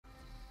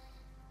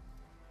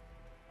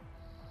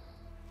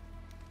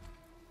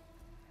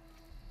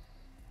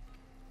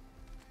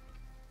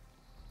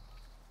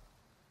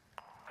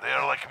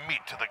meat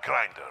to the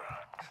grinder.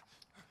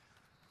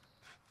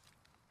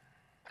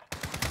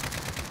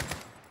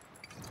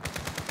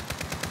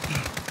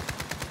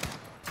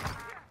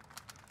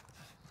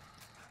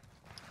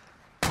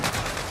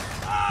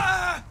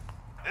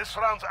 This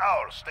round's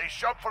ours. Stay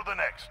sharp for the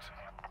next.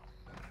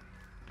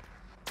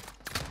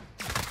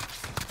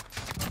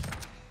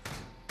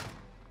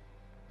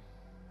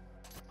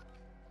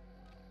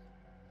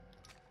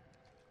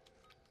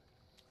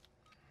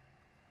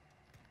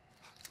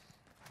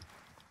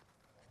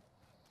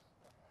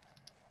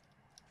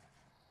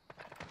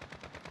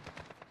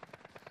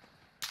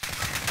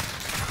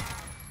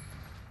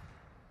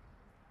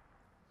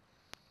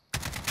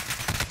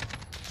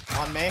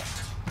 On me.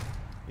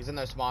 He's in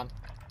their spawn.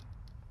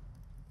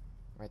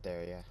 Right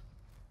there, yeah.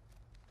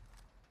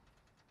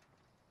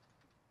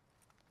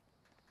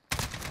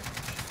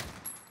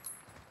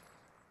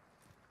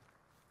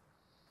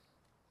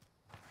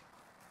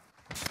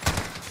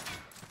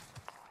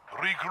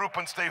 Regroup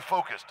and stay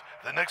focused.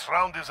 The next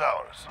round is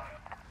ours.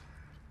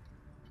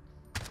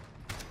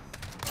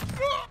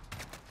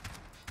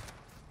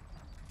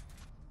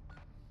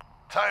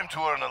 Time to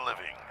earn a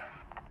living.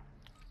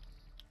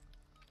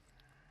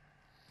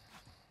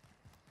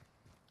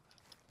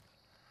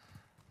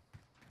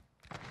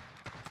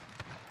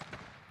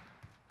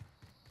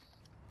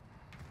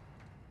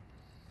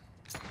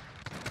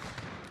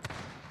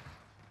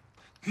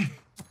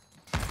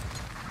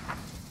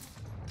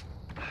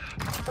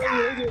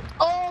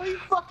 Oh, he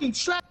fucking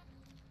slapped.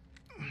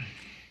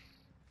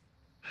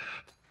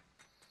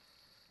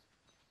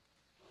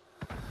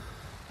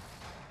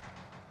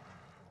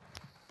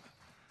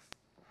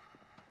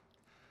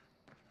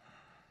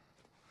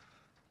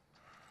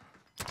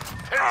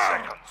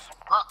 Seconds.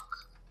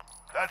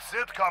 That's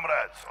it,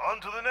 comrades. On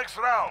to the next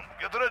round.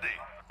 Get ready.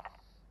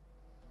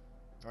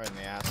 Right in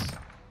the ass.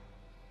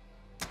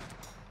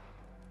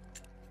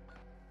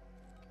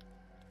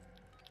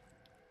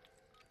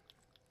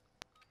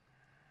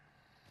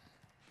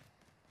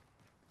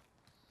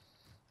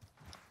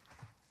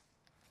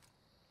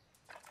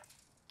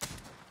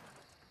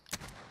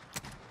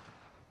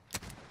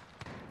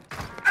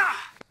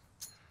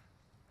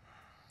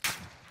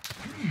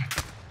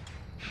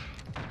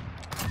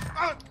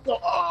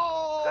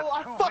 Oh, That's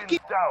I two fucking. wins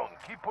down.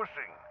 Keep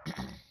pushing.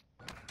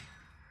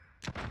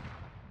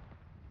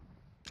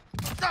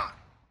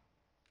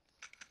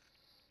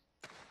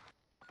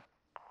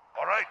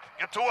 All right,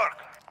 get to work.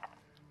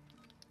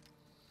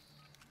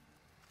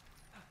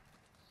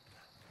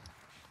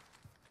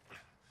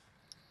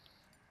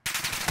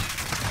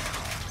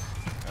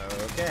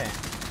 Okay.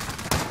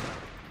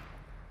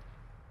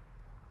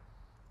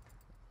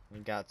 We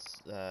got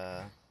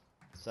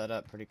set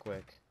up pretty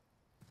quick.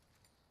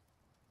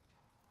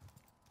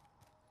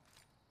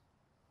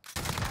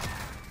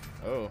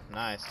 Oh,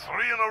 nice. 3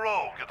 in a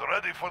row. Get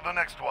ready for the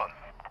next one.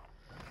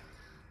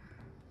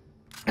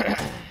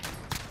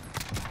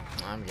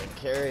 I'm getting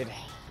carried.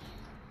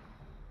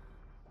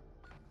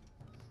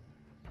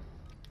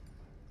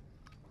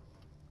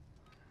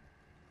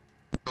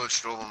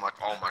 Pushed over like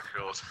all my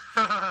kills.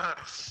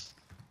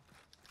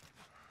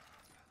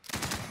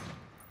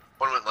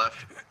 One went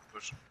left.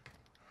 Push.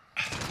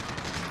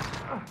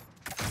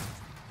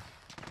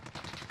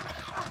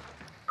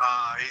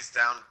 He's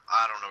down.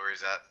 I don't know where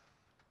he's at.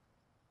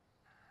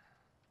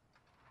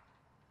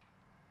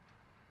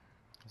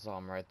 I saw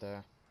him right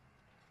there.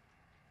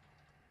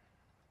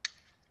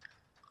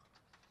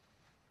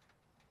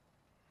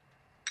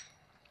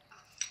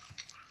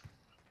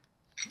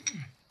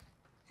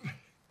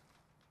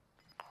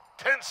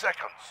 Ten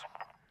seconds.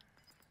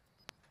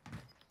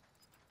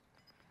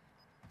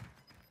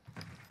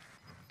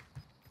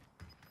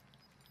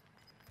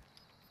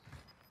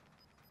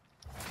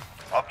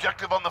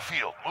 Objective on the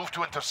field. Move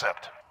to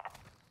intercept.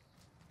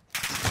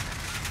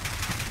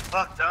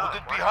 Fucked up.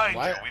 Put it behind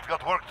What? you. We've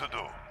got work to do.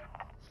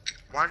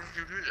 Why did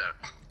you do that?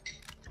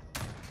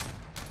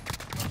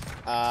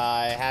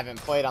 I haven't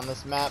played on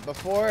this map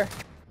before,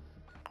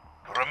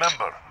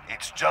 Remember,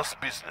 it's just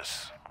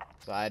business.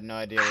 so I had no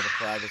idea where the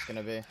flag was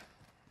gonna be.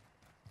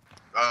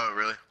 Oh,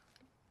 really?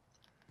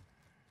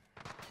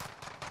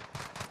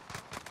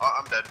 Oh,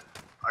 I'm dead.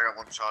 I got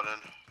one shot in.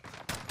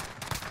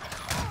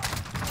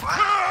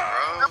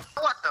 Wow, bro.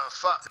 What the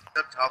fuck?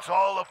 It's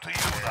all up to you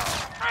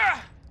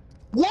now.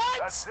 What?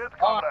 That's it,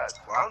 comrades.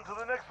 On to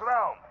the next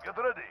round. Get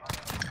ready.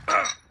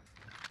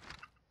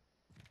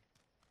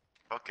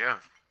 Fuck yeah.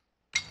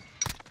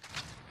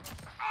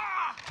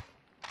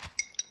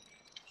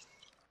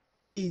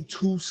 Eat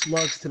 2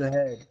 slugs to the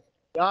head.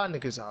 Y'all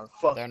niggas are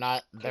fuck. They're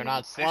not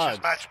This slugs.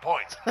 is match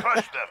point.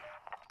 Crush them.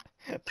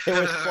 They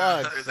were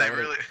slugs. Is they so-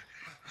 really?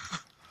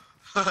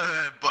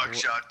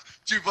 Buckshot.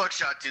 2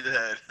 buckshot to the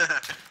head.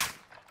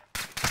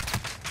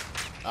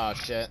 Oh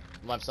shit.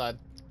 Left side.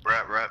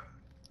 Rep.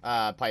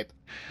 Pipe.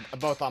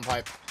 Both on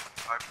pipe.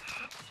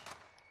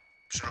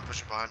 Shouldn't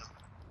push it behind.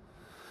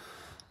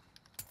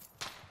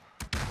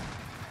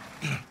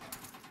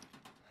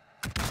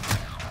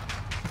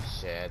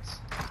 Shit.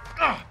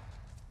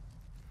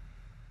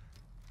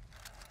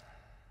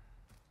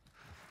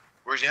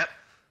 Where's he at?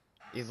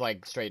 He's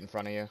like straight in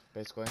front of you,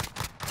 basically.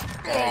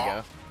 There you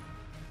go.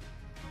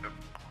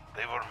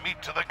 They were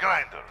meat to the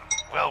grinder.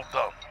 Well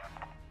done.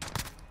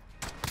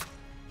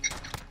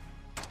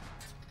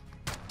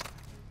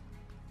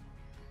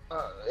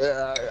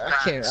 Yeah, I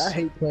can't. I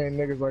hate playing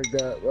niggas like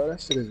that, bro.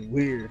 That shit is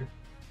weird.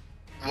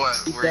 What?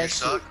 Where you That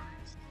suck? shit-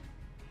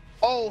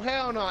 Oh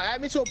hell no! Add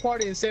me to a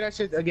party and say that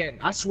shit again.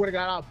 I swear to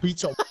God, I'll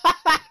beat your.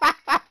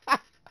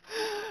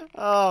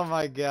 Oh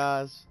my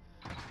gosh.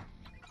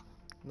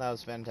 That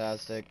was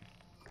fantastic.